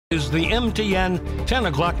Is the MTN 10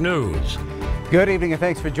 o'clock news. Good evening and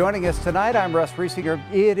thanks for joining us tonight. I'm Russ Riesinger.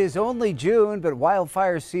 It is only June, but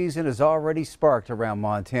wildfire season has already sparked around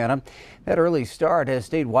Montana. That early start has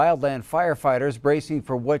state wildland firefighters bracing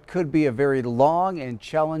for what could be a very long and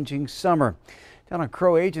challenging summer. Down on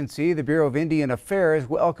Crow Agency, the Bureau of Indian Affairs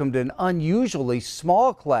welcomed an unusually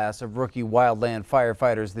small class of rookie wildland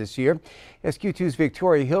firefighters this year. SQ2's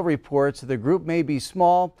Victoria Hill reports the group may be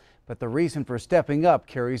small, but the reason for stepping up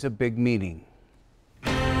carries a big meaning. The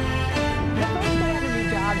first day on a new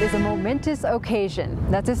job is a momentous occasion.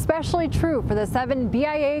 That's especially true for the 7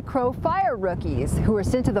 BIA Crow Fire rookies who were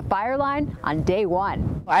sent to the fire line on day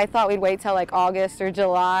one. I thought we'd wait till like August or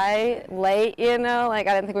July, late, I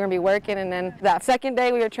didn't think we were gonna be working. And then that second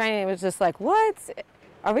day we were training, it was just like, what?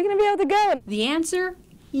 Are we gonna be able to go? The answer?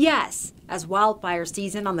 Yes, as wildfire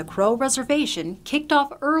season on the Crow Reservation kicked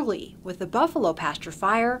off early with the buffalo pasture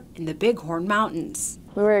fire in the Bighorn Mountains.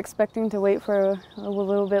 We were expecting to wait for a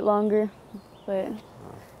little bit longer, but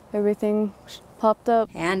everything popped up.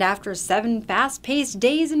 And after 7 fast-paced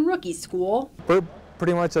days in rookie school, we're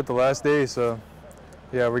pretty much at the last day, so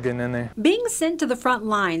yeah, we're getting in there. Being sent to the front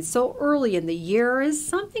lines so early in the year is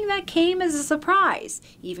something that came as a surprise,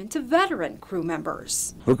 even to veteran crew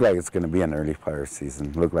members. Look like it's going to be an early fire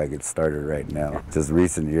season. Look like it started right now. Just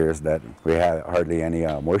recent years that we had hardly any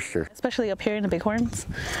moisture. Especially up here in the Bighorns.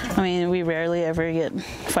 I mean, we rarely ever get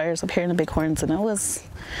fires up here in the Bighorns, and it was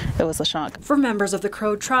a shock. For members of the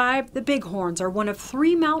Crow tribe, the Bighorns are one of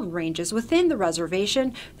 3 mountain ranges within the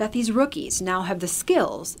reservation that these rookies now have the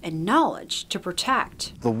skills and knowledge to protect.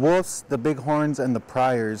 The wolves, the bighorns, and the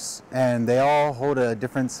priors, and they all hold a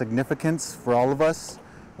different significance for all of us.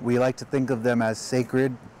 We like to think of them as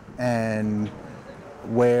sacred and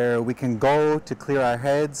where we can go to clear our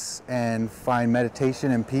heads and find meditation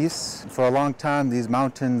and peace. For a long time, these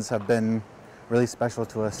mountains have been really special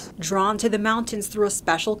to us. Drawn to the mountains through a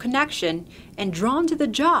special connection and drawn to the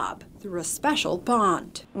job through a special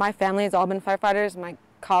bond. My family has all been firefighters. My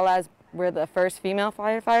Kalas were the first female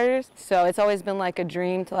firefighters, so it's always been like a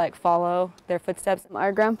dream to follow their footsteps.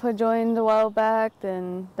 Our grandpa joined a while back,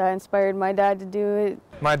 and that inspired my dad to do it.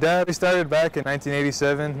 My dad, he started back in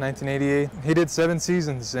 1987, 1988. He did 7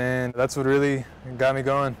 seasons, and that's what really got me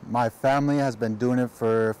going. My family has been doing it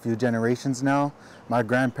for a few generations now. My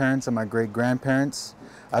grandparents and my great-grandparents,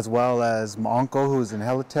 as well as my uncle who's in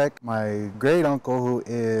Helitech, my great uncle who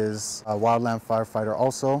is a wildland firefighter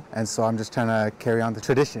also, and so I'm just trying to carry on the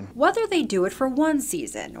tradition. Whether they do it for one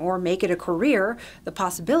season or make it a career, the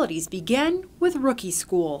possibilities begin with rookie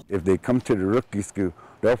school. If they come to the rookie school,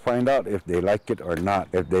 they'll find out if they like it or not.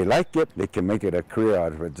 If they like it, they can make it a career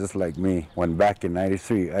out of it, just like me. When back in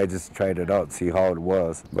 '93, I just tried it out, see how it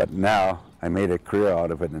was. But now, I made a career out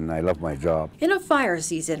of it and I love my job. In a fire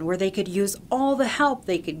season where they could use all the help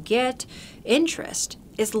they could get, interest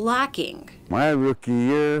is lacking. My rookie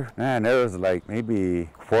year, man, there was like maybe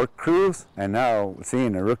 4 crews, and now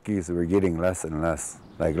seeing the rookies, we're getting less and less.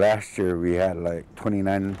 Like last year we had like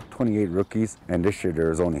 28 rookies, and this year there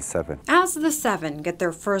was only 7. As the 7 get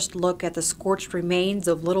their first look at the scorched remains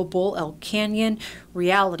of Little Bull Elk Canyon,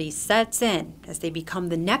 reality sets in as they become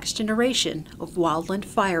the next generation of wildland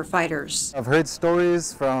firefighters. I've heard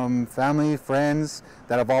stories from family, friends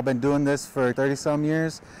that have all been doing this for 30-some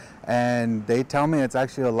years, and they tell me it's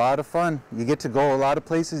actually a lot of fun. You get to go a lot of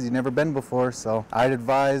places you've never been before, so I'd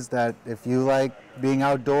advise that if you like being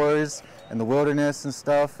outdoors in the wilderness and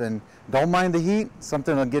stuff and don't mind the heat,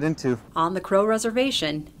 something to get into. On the Crow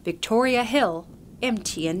Reservation, Victoria Hill,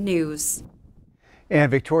 MTN News. And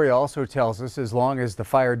Victoria also tells us as long as the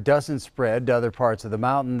fire doesn't spread to other parts of the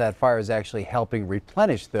mountain, that fire is actually helping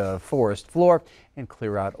replenish the forest floor and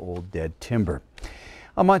clear out old dead timber.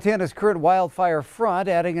 On Montana's current wildfire front,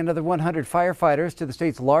 adding another 100 firefighters to the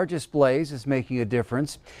state's largest blaze is making a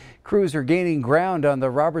difference. Crews are gaining ground on the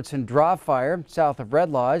Robertson Draw fire south of Red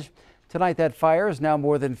Lodge. Tonight, that fire is now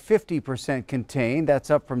more than 50% contained.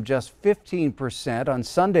 That's up from just 15% on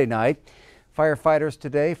Sunday night. Firefighters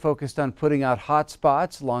today focused on putting out hot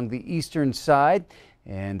spots along the eastern side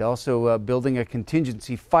and also building a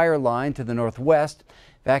contingency fire line to the northwest.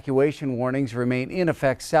 Evacuation warnings remain in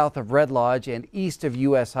effect south of Red Lodge and east of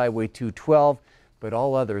U.S. Highway 212, but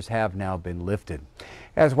all others have now been lifted.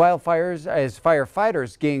 As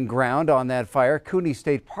firefighters gain ground on that fire, Cooney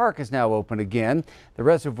State Park is now open again. The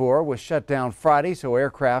reservoir was shut down Friday so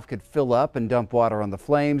aircraft could fill up and dump water on the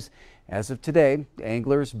flames. As of today,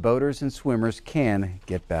 anglers, boaters, and swimmers can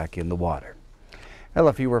get back in the water. Well,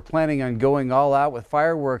 if you were planning on going all out with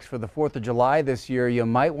fireworks for the 4th of July this year, you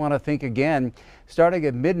might want to think again. Starting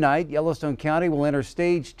at midnight, Yellowstone County will enter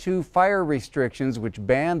Stage 2 fire restrictions, which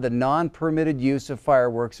ban the non-permitted use of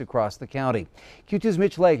fireworks across the county. Q2's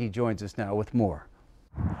Mitch Leahy joins us now with more.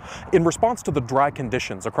 In response to the dry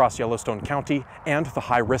conditions across Yellowstone County and the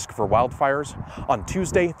high risk for wildfires, on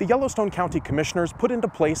Tuesday, the Yellowstone County Commissioners put into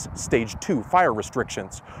place Stage 2 fire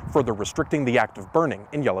restrictions, further restricting the act of burning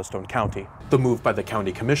in Yellowstone County. The move by the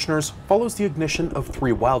County Commissioners follows the ignition of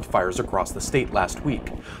 3 wildfires across the state last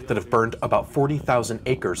week that have burned about 40,000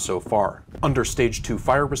 acres so far. Under Stage 2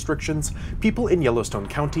 fire restrictions, people in Yellowstone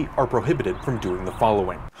County are prohibited from doing the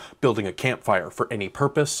following: building a campfire for any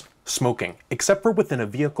purpose, smoking, except for within a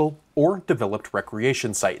vehicle or developed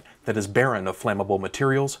recreation site that is barren of flammable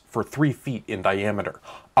materials for 3 feet in diameter,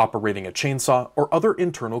 operating a chainsaw or other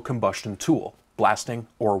internal combustion tool, blasting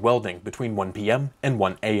or welding between 1 p.m. and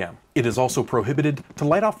 1 a.m. It is also prohibited to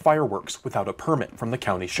light off fireworks without a permit from the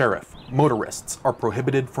county sheriff. Motorists are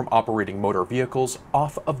prohibited from operating motor vehicles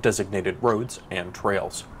off of designated roads and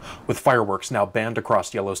trails. With fireworks now banned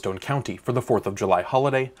across Yellowstone County for the 4th of July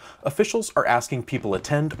holiday, officials are asking people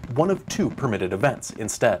attend one of 2 permitted events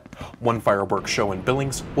instead. One fireworks show in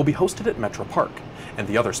Billings will be hosted at Metro Park, and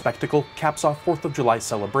the other spectacle caps off 4th of July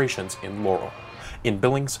celebrations in Laurel. In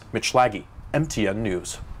Billings, Mitch Leahy, MTN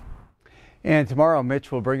News. And tomorrow,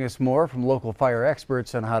 Mitch will bring us more from local fire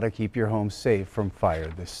experts on how to keep your home safe from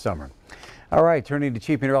fire this summer. All right, turning to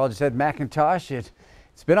Chief Meteorologist Ed McIntosh.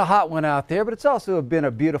 It's been a hot one out there, but it's also been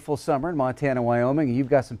a beautiful summer in Montana and Wyoming, and you've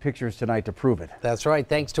got some pictures tonight to prove it. That's right.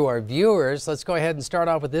 Thanks to our viewers. Let's go ahead and start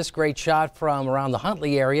off with this great shot from around the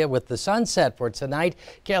Huntley area with the sunset for tonight.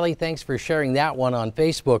 Kelly, thanks for sharing that one on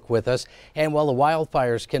Facebook with us. And while the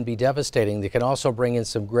wildfires can be devastating, they can also bring in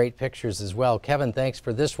some great pictures as well. Kevin, thanks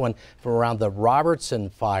for this one from around the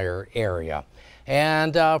Robertson fire area.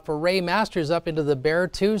 And for Ray Masters up into the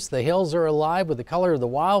Beartooth, the hills are alive with the color of the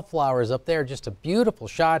wildflowers up there. Just a beautiful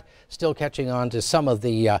shot, still catching on to some of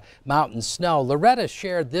the mountain snow. Loretta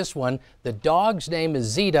shared this one. The dog's name is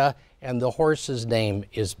Zeta and the horse's name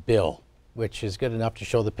is Bill, which is good enough to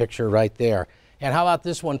show the picture right there. And how about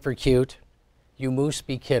this one for cute? You moose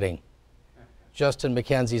be kidding. Justin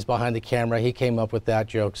McKenzie's behind the camera. He came up with that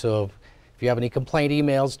joke, so if you have any complaint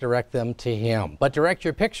emails, direct them to him. But direct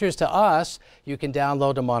your pictures to us. You can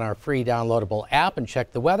download them on our free downloadable app and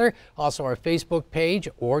check the weather. Also our Facebook page,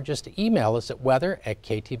 or just email us at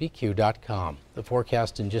weather@ktvq.com. The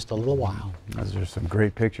forecast in just a little while. Those are some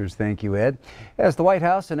great pictures. Thank you, Ed. As the White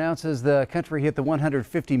House announces the country hit the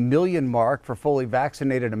 150 million mark for fully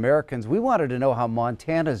vaccinated Americans, we wanted to know how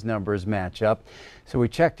Montana's numbers match up. So we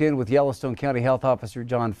checked in with Yellowstone County Health Officer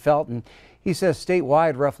John Felton. He says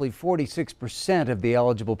statewide, roughly 46% of the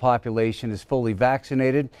eligible population is fully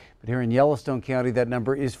vaccinated, but here in Yellowstone County, that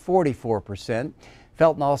number is 44%.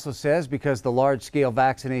 Felton also says because the large-scale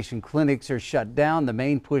vaccination clinics are shut down, the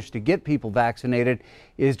main push to get people vaccinated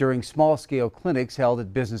is during small-scale clinics held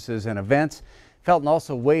at businesses and events. Felton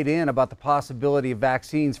also weighed in about the possibility of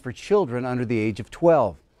vaccines for children under the age of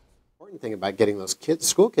 12. The important thing about getting those kids,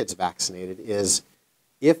 school kids vaccinated is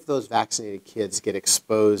if those vaccinated kids get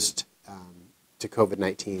exposed to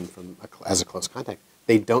COVID-19 as a close contact,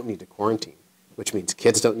 they don't need to quarantine, which means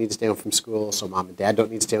kids don't need to stay home from school, so mom and dad don't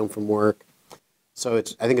need to stay home from work. So I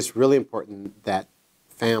think it's really important that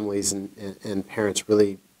families and parents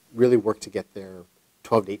really work to get their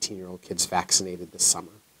 12 to 18-year-old kids vaccinated this summer.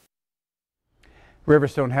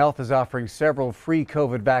 Riverstone Health is offering several free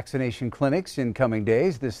COVID vaccination clinics in coming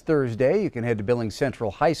days. This Thursday, you can head to Billings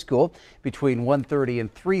Central High School between 1:30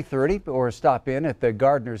 and 3:30, or stop in at the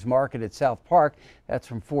Gardeners Market at South Park. That's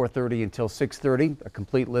from 4:30 until 6:30. A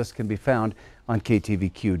complete list can be found on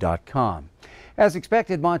ktvq.com. As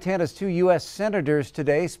expected, Montana's 2 U.S. senators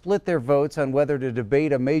today split their votes on whether to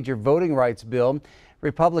debate a major voting rights bill.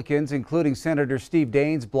 Republicans, including Senator Steve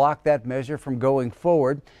Daines, blocked that measure from going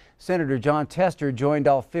forward. Senator John Tester joined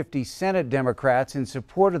all 50 Senate Democrats in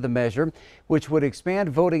support of the measure, which would expand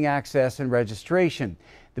voting access and registration.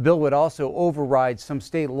 The bill would also override some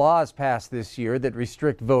state laws passed this year that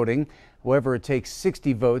restrict voting. However, it takes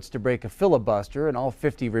 60 votes to break a filibuster, and all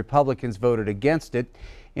 50 Republicans voted against it.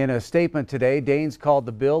 In a statement today, Daines called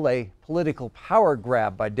the bill a political power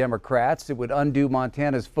grab by Democrats. It would undo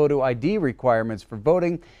Montana's photo ID requirements for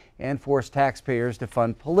voting and force taxpayers to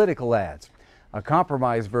fund political ads. A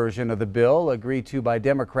compromise version of the bill agreed to by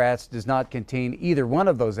Democrats does not contain either one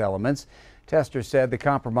of those elements. Tester said the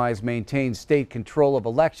compromise maintains state control of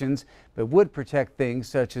elections, but would protect things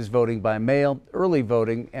such as voting by mail, early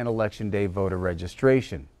voting, and Election Day voter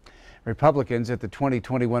registration. Republicans at the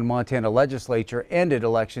 2021 Montana legislature ended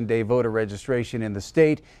Election Day voter registration in the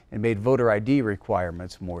state and made voter ID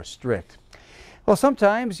requirements more strict. Well,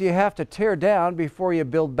 sometimes you have to tear down before you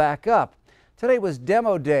build back up. Today was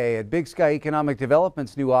demo day at Big Sky Economic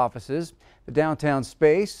Development's new offices. The downtown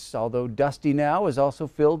space, although dusty now, is also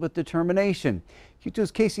filled with determination.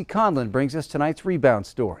 Q2's Casey Conlon brings us tonight's rebound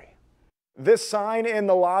story. This sign in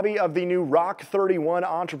the lobby of the new Rock 31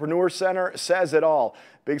 Entrepreneur Center says it all.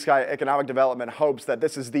 Big Sky Economic Development hopes that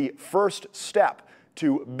this is the first step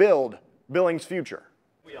to build Billings' future.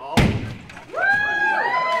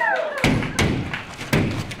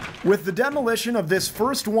 With the demolition of this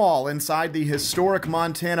first wall inside the historic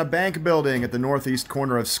Montana Bank building at the northeast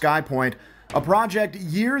corner of Sky Point, a project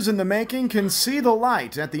years in the making can see the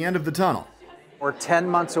light at the end of the tunnel. We're 10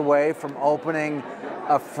 months away from opening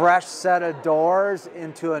a fresh set of doors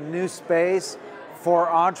into a new space for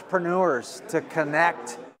entrepreneurs to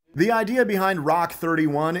connect. The idea behind Rock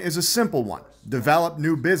 31 is a simple one: develop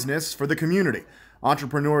new business for the community.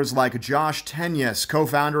 Entrepreneurs like Josh Tenyes,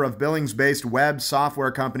 co-founder of Billings-based web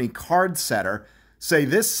software company CardSetter, say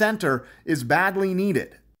this center is badly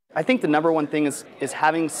needed. I think the number one thing is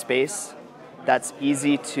having space that's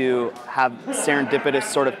easy to have serendipitous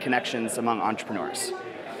sort of connections among entrepreneurs.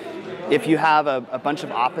 If you have a bunch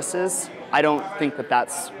of offices, I don't think that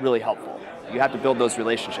that's really helpful. You have to build those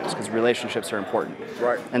relationships because relationships are important.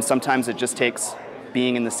 Right. And sometimes it just takes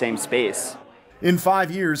being in the same space. In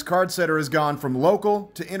 5 years, CardSetter has gone from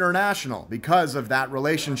local to international because of that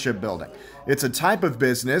relationship building. It's a type of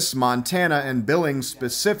business Montana and Billings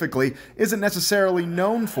specifically isn't necessarily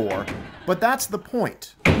known for, but that's the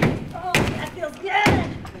point. Oh, that feels good.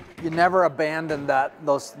 You never abandon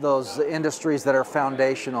those industries that are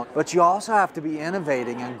foundational, but you also have to be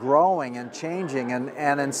innovating and growing and changing and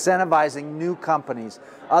incentivizing new companies,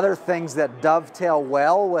 other things that dovetail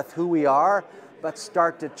well with who we are, but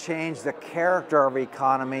start to change the character of our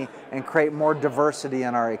economy and create more diversity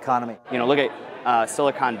in our economy. You know, look at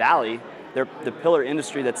Silicon Valley. The pillar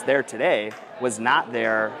industry that's there today was not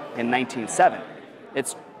there in 1907.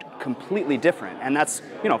 It's completely different, and that's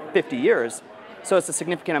 50 years. So it's a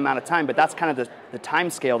significant amount of time, but that's kind of the time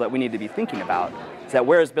scale that we need to be thinking about. Is that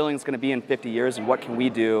where is Billings going to be in 50 years, and what can we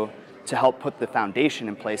do to help put the foundation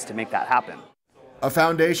in place to make that happen? A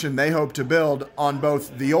foundation they hope to build on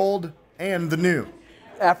both the old and the new.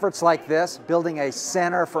 Efforts like this, building a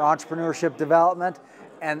center for entrepreneurship development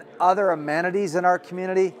and other amenities in our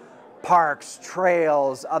community, parks,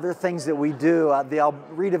 trails, other things that we do, the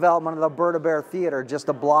redevelopment of the Alberta Bear Theater just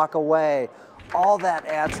a block away, all that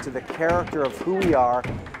adds to the character of who we are,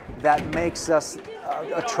 that makes us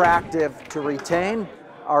attractive to retain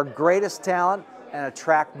our greatest talent and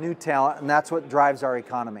attract new talent, and that's what drives our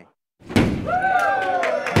economy.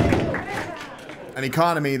 An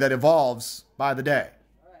economy that evolves by the day.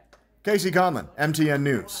 Casey Conlon, MTN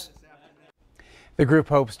News. The group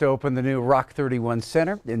hopes to open the new Rock 31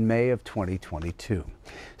 Center in May of 2022.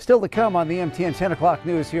 Still to come on the MTN 10 o'clock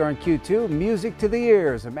news here on Q2, music to the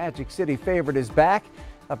ears. A Magic City favorite is back.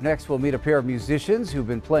 Up next, we'll meet a pair of musicians who've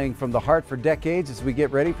been playing from the heart for decades as we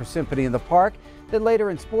get ready for Symphony in the Park. Then later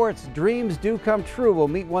in sports, dreams do come true. We'll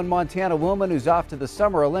meet one Montana woman who's off to the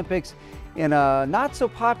Summer Olympics in a not so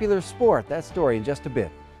popular sport. That story in just a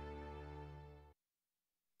bit.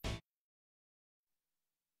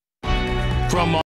 From